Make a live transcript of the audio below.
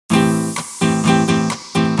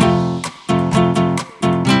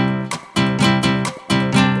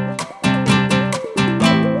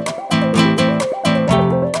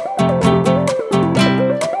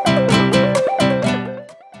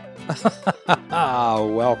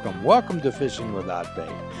Welcome to Fishing Without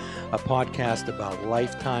Bait, a podcast about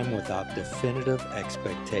lifetime without definitive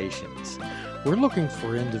expectations. We're looking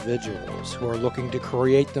for individuals who are looking to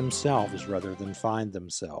create themselves rather than find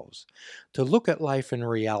themselves, to look at life and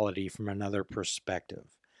reality from another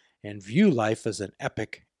perspective, and view life as an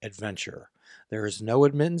epic adventure. There is no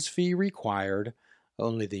admittance fee required,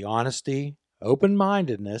 only the honesty,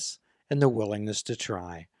 open-mindedness, and the willingness to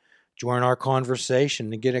try. Join our conversation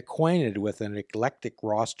to get acquainted with an eclectic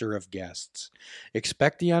roster of guests.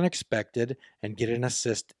 Expect the unexpected and get an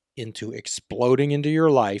assist into exploding into your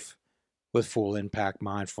life with full impact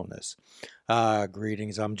mindfulness.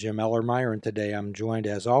 Greetings, I'm Jim Ellermeyer, and today I'm joined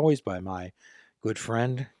as always by my good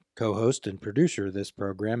friend, co-host, and producer of this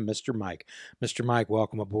program, Mr. Mike. Mr. Mike,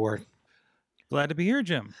 welcome aboard. Glad to be here,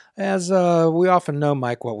 Jim. As we often know,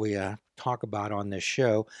 Mike, what we talk about on this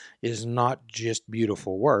show is not just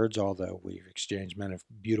beautiful words, although we've exchanged many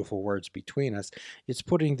beautiful words between us. It's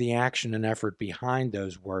putting the action and effort behind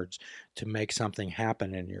those words to make something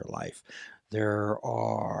happen in your life. There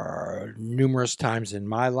are numerous times in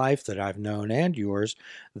my life that I've known and yours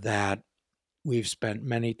that we've spent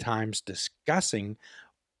many times discussing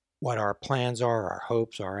what our plans are, our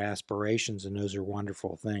hopes, our aspirations, and those are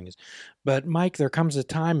wonderful things. But Mike, there comes a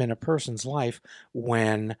time in a person's life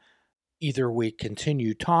when either we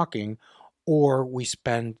continue talking or we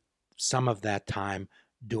spend some of that time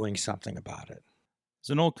doing something about it.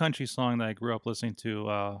 It's an old country song that I grew up listening to,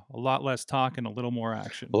 a lot less talk and a little more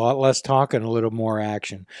action. A lot less talk and a little more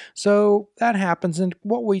action. So that happens, and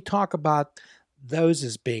what we talk about those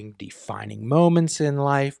as being defining moments in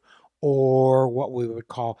life, or what we would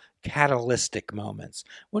call catalytic moments.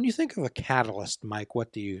 When you think of a catalyst, Mike,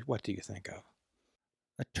 what do you think of?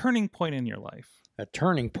 A turning point in your life. A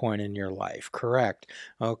turning point in your life, correct.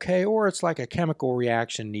 Okay, or it's like a chemical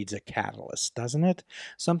reaction needs a catalyst, doesn't it?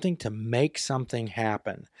 Something to make something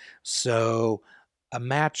happen. So a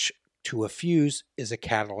match to a fuse is a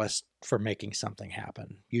catalyst for making something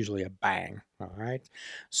happen, usually a bang, all right?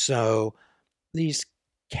 So these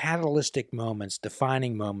catalytic moments,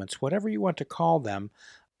 defining moments, whatever you want to call them,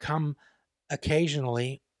 come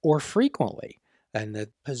occasionally or frequently. And the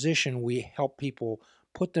position we help people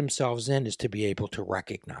put themselves in is to be able to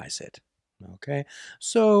recognize it. Okay?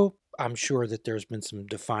 So I'm sure that there's been some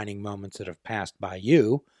defining moments that have passed by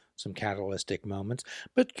you, some catalytic moments.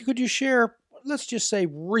 But could you share, let's just say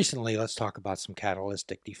recently, let's talk about some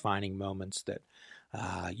catalytic defining moments that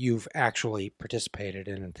you've actually participated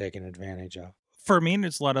in and taken advantage of. For me,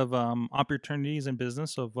 there's a lot of opportunities in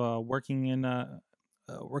business of working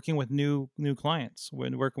with new clients,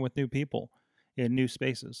 working with new people in new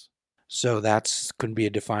spaces. So that's can be a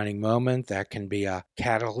defining moment. That can be a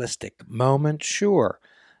catalytic moment, sure.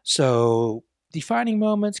 So defining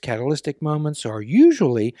moments, catalytic moments are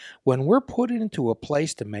usually when we're put into a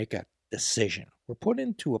place to make a decision. We're put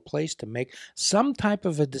into a place to make some type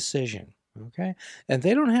of a decision. Okay, and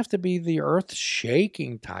they don't have to be the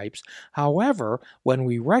earth-shaking types. However, when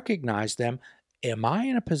we recognize them, am I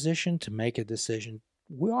in a position to make a decision?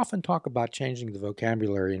 We often talk about changing the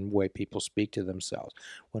vocabulary and the way people speak to themselves.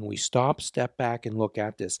 When we step back, and look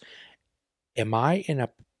at this, am I in a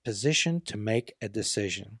position to make a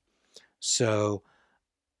decision? So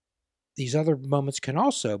these other moments can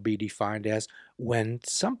also be defined as when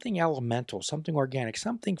something elemental, something organic,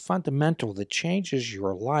 something fundamental that changes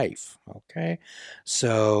your life, okay?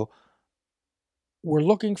 So we're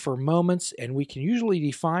looking for moments, and we can usually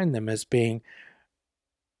define them as being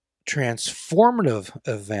transformative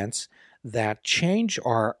events that change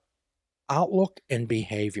our outlook and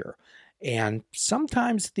behavior. And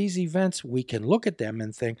sometimes these events, we can look at them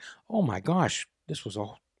and think, oh my gosh, this was a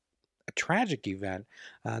tragic event.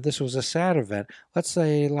 This was a sad event. Let's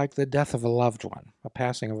say like the death of a loved one, a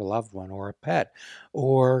passing of a loved one or a pet,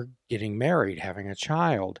 or getting married, having a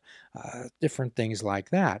child, different things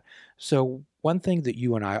like that. So one thing that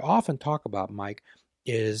you and I often talk about, Mike,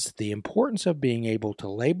 is the importance of being able to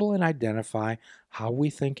label and identify how we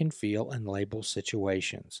think and feel and label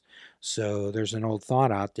situations. So there's an old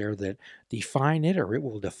thought out there that define it or it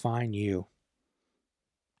will define you.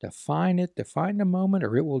 Define it, define the moment,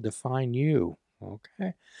 or it will define you.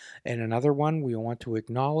 Okay. And another one we want to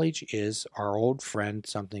acknowledge is our old friend,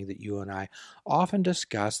 something that you and I often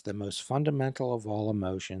discuss. The most fundamental of all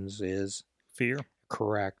emotions is fear.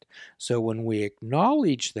 Correct. So when we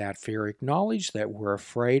acknowledge that fear, acknowledge that we're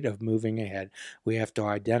afraid of moving ahead, we have to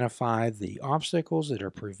identify the obstacles that are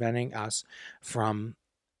preventing us from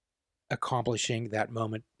accomplishing that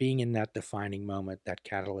moment, being in that defining moment, that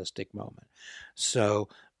catalytic moment. So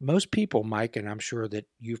most people, Mike, and I'm sure that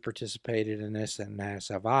you've participated in this, and as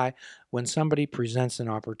have I, when somebody presents an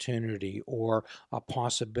opportunity or a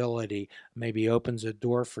possibility, maybe opens a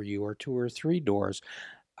door for you or two or three doors,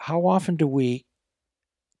 how often do we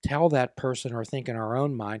tell that person or think in our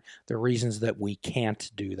own mind the reasons that we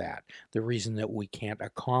can't do that, the reason that we can't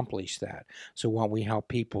accomplish that? So what we help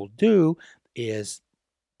people do is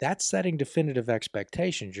that's setting definitive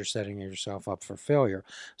expectations. You're setting yourself up for failure.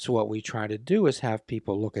 So what we try to do is have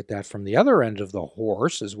people look at that from the other end of the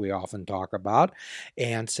horse, as we often talk about,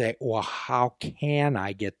 and say, well, how can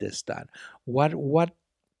I get this done? What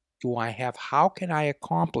do I have? How can I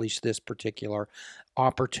accomplish this particular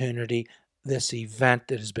opportunity, this event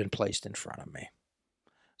that has been placed in front of me?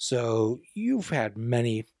 So you've had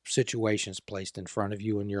many situations placed in front of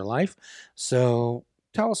you in your life. So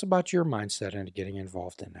tell us about your mindset and getting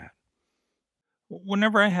involved in that.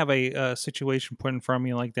 Whenever I have a situation put in front of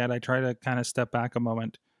me like that, I try to kind of step back a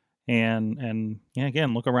moment and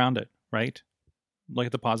again, look around it, right? Look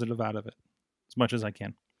at the positive out of it as much as I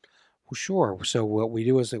can. Well, sure. So what we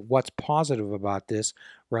do is what's positive about this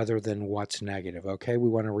rather than what's negative. Okay, we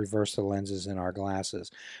want to reverse the lenses in our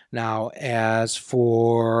glasses. Now, as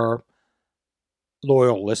for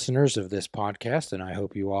loyal listeners of this podcast, and I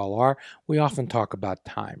hope you all are, we often talk about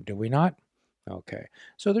time, do we not? Okay,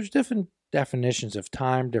 so there's different definitions of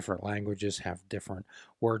time. Different languages have different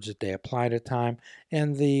words that they apply to time,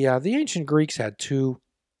 and the ancient Greeks had two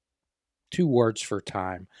words for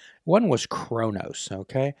time. One was chronos.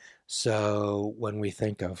 Okay, so when we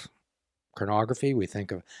think of chronography, we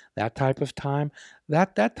think of that type of time.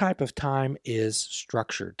 That type of time is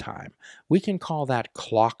structured time. We can call that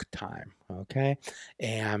clock time, okay?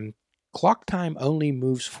 And clock time only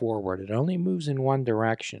moves forward. It only moves in one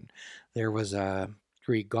direction. There was a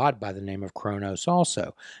Greek god by the name of Kronos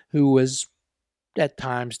also, who was at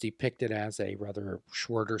times depicted as a rather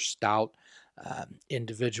shorter, stout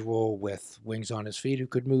individual with wings on his feet who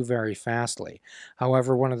could move very fastly.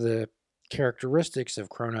 However, one of the characteristics of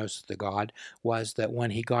Kronos the god was that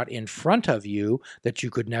when he got in front of you, that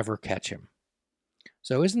you could never catch him.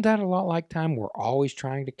 So isn't that a lot like time? We're always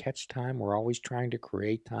trying to catch time. We're always trying to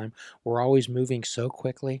create time. We're always moving so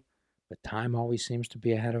quickly, but time always seems to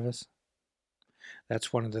be ahead of us.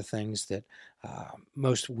 That's one of the things that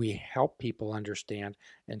most we help people understand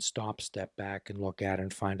and step back and look at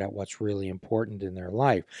and find out what's really important in their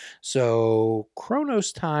life. So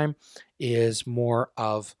Chronos time is more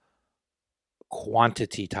of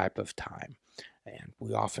quantity type of time. And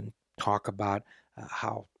we often talk about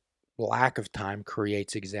how lack of time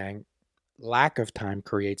creates anxiety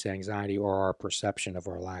or our perception of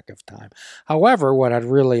our lack of time. However, what I'd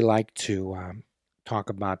really like to talk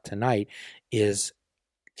about tonight is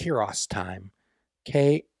Kairos time,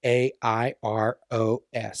 Kairos.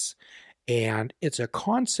 And it's a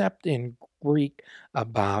concept in Greek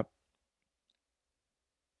about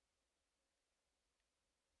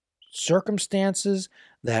circumstances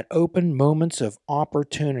that open moments of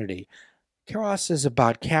opportunity. Kairos is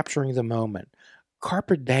about capturing the moment.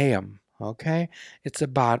 Carpe diem, okay? It's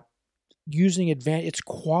about using advantage. It's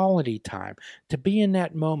quality time to be in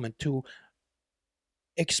that moment, to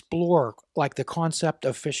explore, like the concept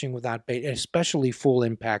of fishing without bait, especially full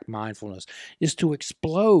impact mindfulness, is to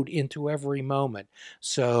explode into every moment.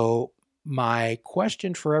 So my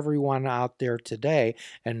question for everyone out there today,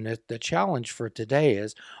 and the challenge for today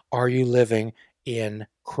is, are you living in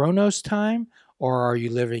Chronos time or are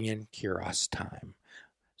you living in Kairos time?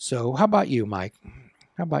 So how about you, Mike?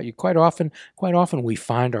 How about you? Quite often we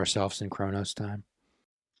find ourselves in Chronos time.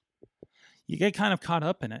 You get kind of caught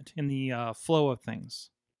up in it, in the flow of things.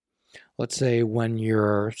 Let's say when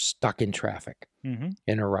you're stuck in traffic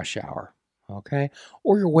in a rush hour, okay?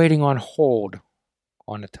 Or you're waiting on hold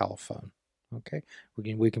on a telephone, okay?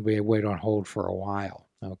 We can wait on hold for a while,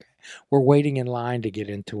 okay? We're waiting in line to get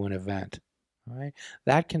into an event, all right?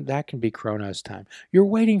 That can be Chronos time. You're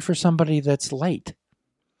waiting for somebody that's late.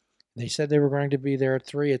 They said they were going to be there at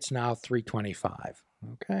 3. It's now 3:25,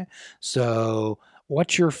 okay? So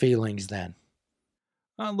what's your feelings then?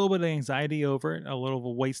 A little bit of anxiety over it, a little of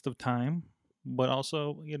a waste of time, but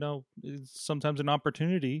also, it's sometimes an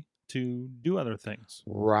opportunity to do other things.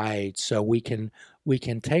 Right. So we can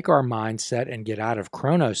take our mindset and get out of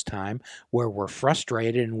Chronos time, where we're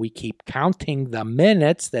frustrated and we keep counting the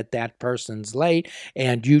minutes that person's late,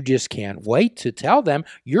 and you just can't wait to tell them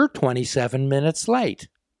you're 27 minutes late.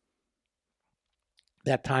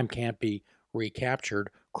 That time can't be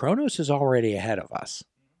recaptured. Chronos is already ahead of us.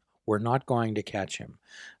 We're not going to catch him.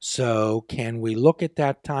 So can we look at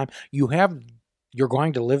that time? You have You're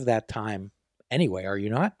going to live that time anyway, are you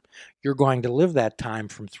not? You're going to live that time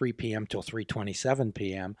from 3 p.m. till 3:27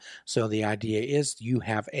 p.m. So the idea is you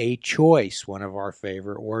have a choice. One of our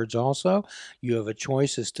favorite words also. You have a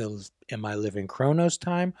choice as to, am I living Chronos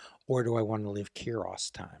time or do I want to live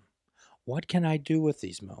Kairos time? What can I do with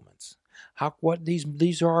these moments?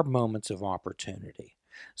 These are moments of opportunity.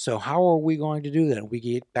 So how are we going to do that? We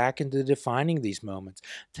get back into defining these moments.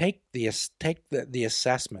 Take the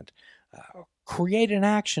assessment. Create an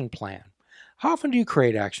action plan. How often do you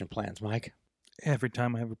create action plans, Mike? Every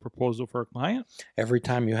time I have a proposal for a client. Every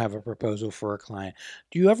time you have a proposal for a client.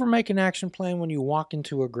 Do you ever make an action plan when you walk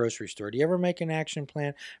into a grocery store? Do you ever make an action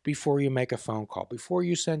plan before you make a phone call, before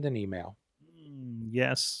you send an email?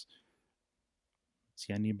 Yes.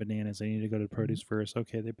 See, I need bananas. I need to go to produce first.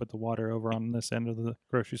 Okay, they put the water over on this end of the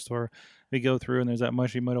grocery store. We go through, and there's that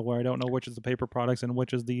mushy middle where I don't know which is the paper products and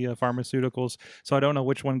which is the pharmaceuticals. So I don't know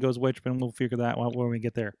which one goes which, but we'll figure that out when we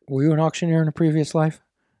get there. Were you an auctioneer in a previous life?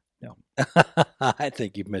 No. I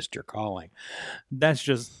think you've missed your calling. That's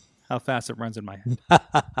just how fast it runs in my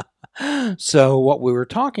head. So what we were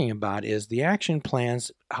talking about is the action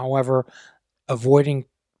plans, however, avoiding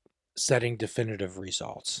setting definitive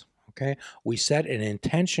results. Okay, we set an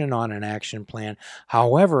intention on an action plan.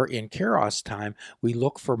 However, in Kairos time, we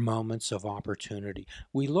look for moments of opportunity.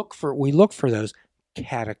 We look for those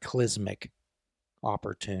cataclysmic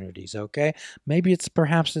opportunities. Okay, maybe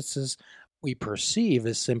perhaps it's as we perceive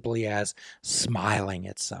as simply as smiling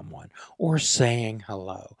at someone or saying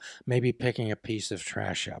hello. Maybe picking a piece of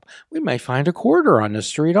trash up. We may find a quarter on the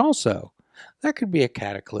street also. That could be a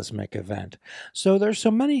cataclysmic event. So there's so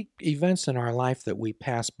many events in our life that we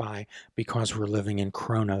pass by because we're living in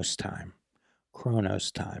Chronos time.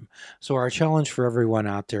 Chronos time. So our challenge for everyone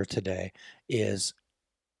out there today is,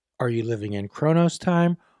 are you living in Chronos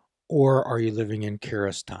time or are you living in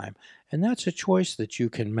Kairos time? And that's a choice that you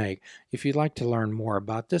can make. If you'd like to learn more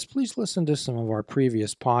about this, please listen to some of our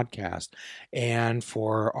previous podcasts. And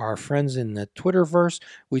for our friends in the Twitterverse,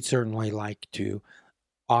 we'd certainly like to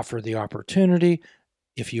offer the opportunity,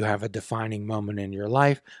 if you have a defining moment in your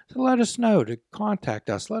life, to let us know, to contact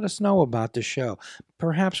us. Let us know about the show.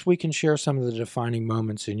 Perhaps we can share some of the defining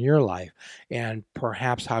moments in your life and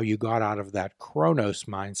perhaps how you got out of that Chronos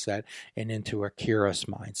mindset and into a Kairos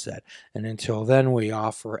mindset. And until then, we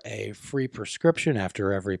offer a free prescription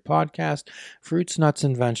after every podcast: fruits, nuts,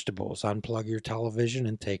 and vegetables. Unplug your television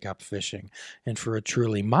and take up fishing. And for a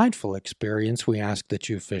truly mindful experience, we ask that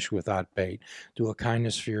you fish without bait. Do a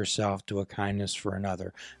kindness for yourself, do a kindness for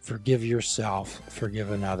another. Forgive yourself, forgive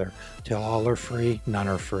another. Till all are free, none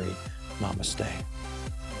are free. Namaste.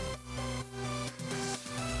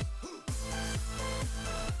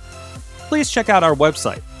 Please check out our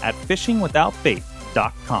website at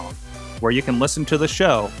fishingwithoutbait.com, where you can listen to the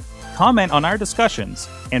show, comment on our discussions,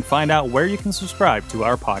 and find out where you can subscribe to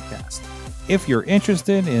our podcast. If you're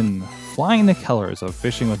interested in flying the colors of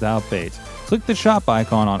Fishing Without Bait, click the shop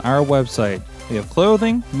icon on our website. We have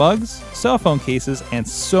clothing, mugs, cell phone cases, and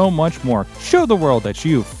so much more. Show the world that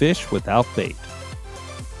you fish without bait.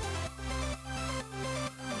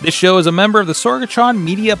 This show is a member of the Sorgatron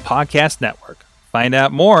Media Podcast Network. Find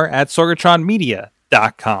out more at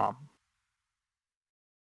sorgatronmedia.com.